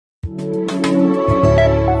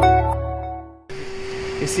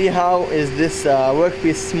You see how is this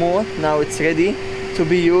workpiece smooth? Now it's ready to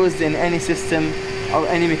be used in any system or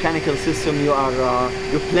any mechanical system you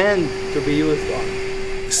plan to be used on.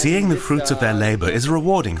 Seeing the fruits of their labor is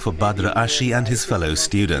rewarding for Badr Ashi and his fellow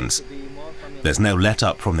students. There's no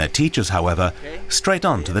let-up from their teachers, however, straight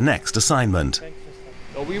on to the next assignment.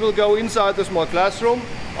 So we will go inside the small classroom.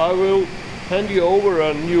 I will hand you over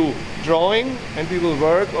a new drawing and we will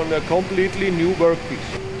work on a completely new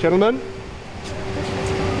workpiece. Gentlemen?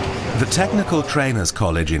 The Technical Trainers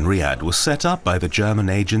College in Riyadh was set up by the German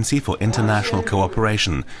Agency for International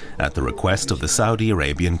Cooperation at the request of the Saudi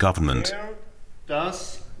Arabian government.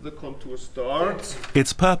 Does the contour start?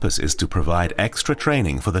 Its purpose is to provide extra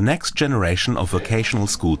training for the next generation of vocational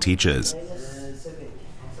school teachers.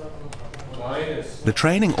 The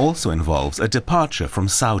training also involves a departure from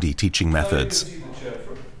Saudi teaching methods.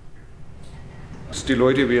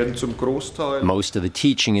 Most of the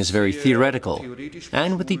teaching is very theoretical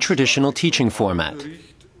and with the traditional teaching format.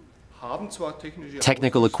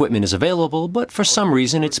 Technical equipment is available, but for some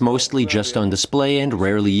reason it's mostly just on display and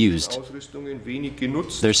rarely used.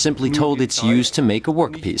 They're simply told it's used to make a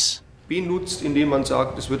workpiece. Many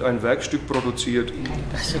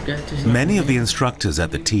of the instructors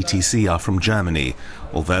at the TTC are from Germany,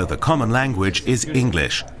 although the common language is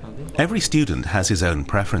English. Every student has his own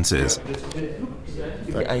preferences.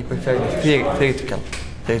 I prefer the theoretical,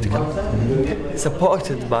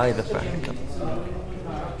 supported by the practical,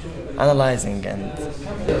 analyzing and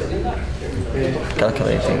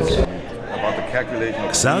calculating.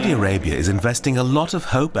 Saudi Arabia is investing a lot of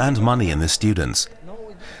hope and money in the students.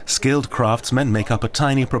 Skilled craftsmen make up a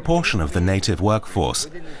tiny proportion of the native workforce,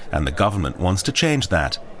 and the government wants to change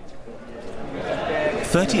that.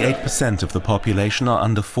 38% of the population are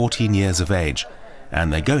under 14 years of age,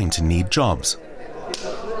 and they're going to need jobs.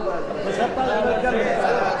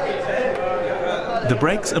 The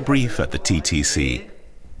breaks are brief at the TTC,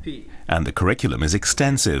 and the curriculum is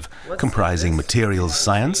extensive, comprising materials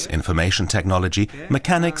science, information technology,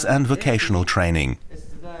 mechanics and vocational training.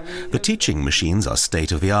 The teaching machines are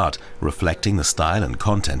state-of-the-art, reflecting the style and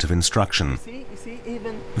content of instruction.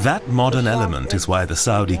 That modern element is why the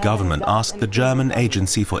Saudi government asked the German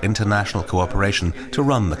Agency for International Cooperation to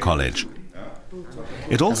run the college.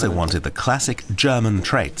 It also wanted the classic German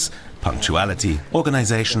traits: punctuality,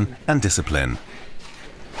 organization and discipline.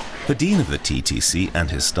 The dean of the TTC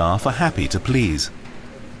and his staff are happy to please.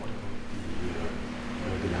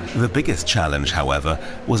 The biggest challenge, however,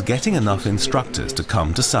 was getting enough instructors to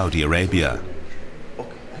come to Saudi Arabia.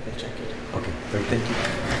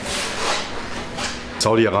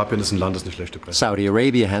 Saudi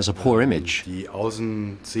Arabia has a poor image.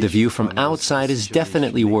 The view from outside is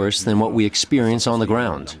definitely worse than what we experience on the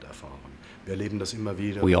ground.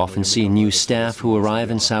 We often see new staff who arrive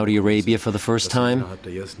in Saudi Arabia for the first time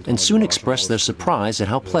and soon express their surprise at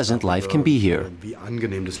how pleasant life can be here.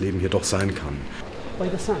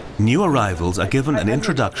 New arrivals are given an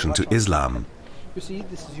introduction to Islam. You see,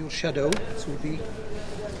 this is your shadow. This will be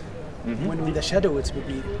when with the shadow, it will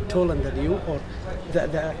be taller than you. Or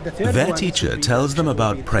their teacher tells them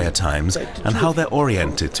about prayer times and how they're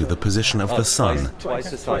oriented to the position of the sun.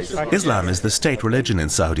 Islam is the state religion in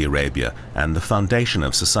Saudi Arabia and the foundation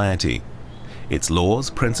of society. Its laws,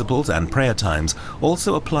 principles and prayer times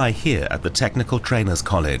also apply here at the Technical Trainers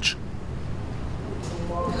College.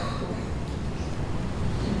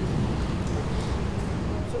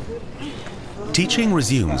 Teaching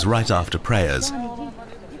resumes right after prayers.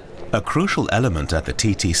 A crucial element at the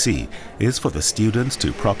TTC is for the students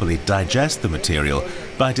to properly digest the material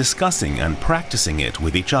by discussing and practicing it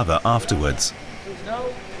with each other afterwards.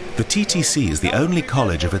 The TTC is the only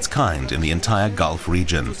college of its kind in the entire Gulf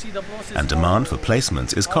region, and demand for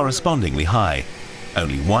placements is correspondingly high.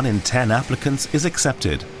 Only 1 in 10 applicants is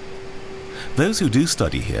accepted. Those who do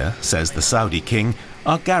study here, says the Saudi king,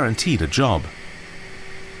 are guaranteed a job.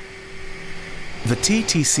 The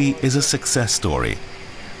TTC is a success story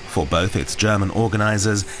for both its German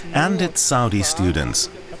organizers and its Saudi students.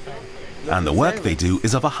 And the work they do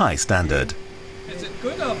is of a high standard. Is it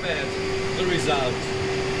good or bad, the result?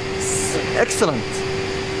 Excellent.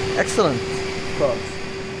 Excellent.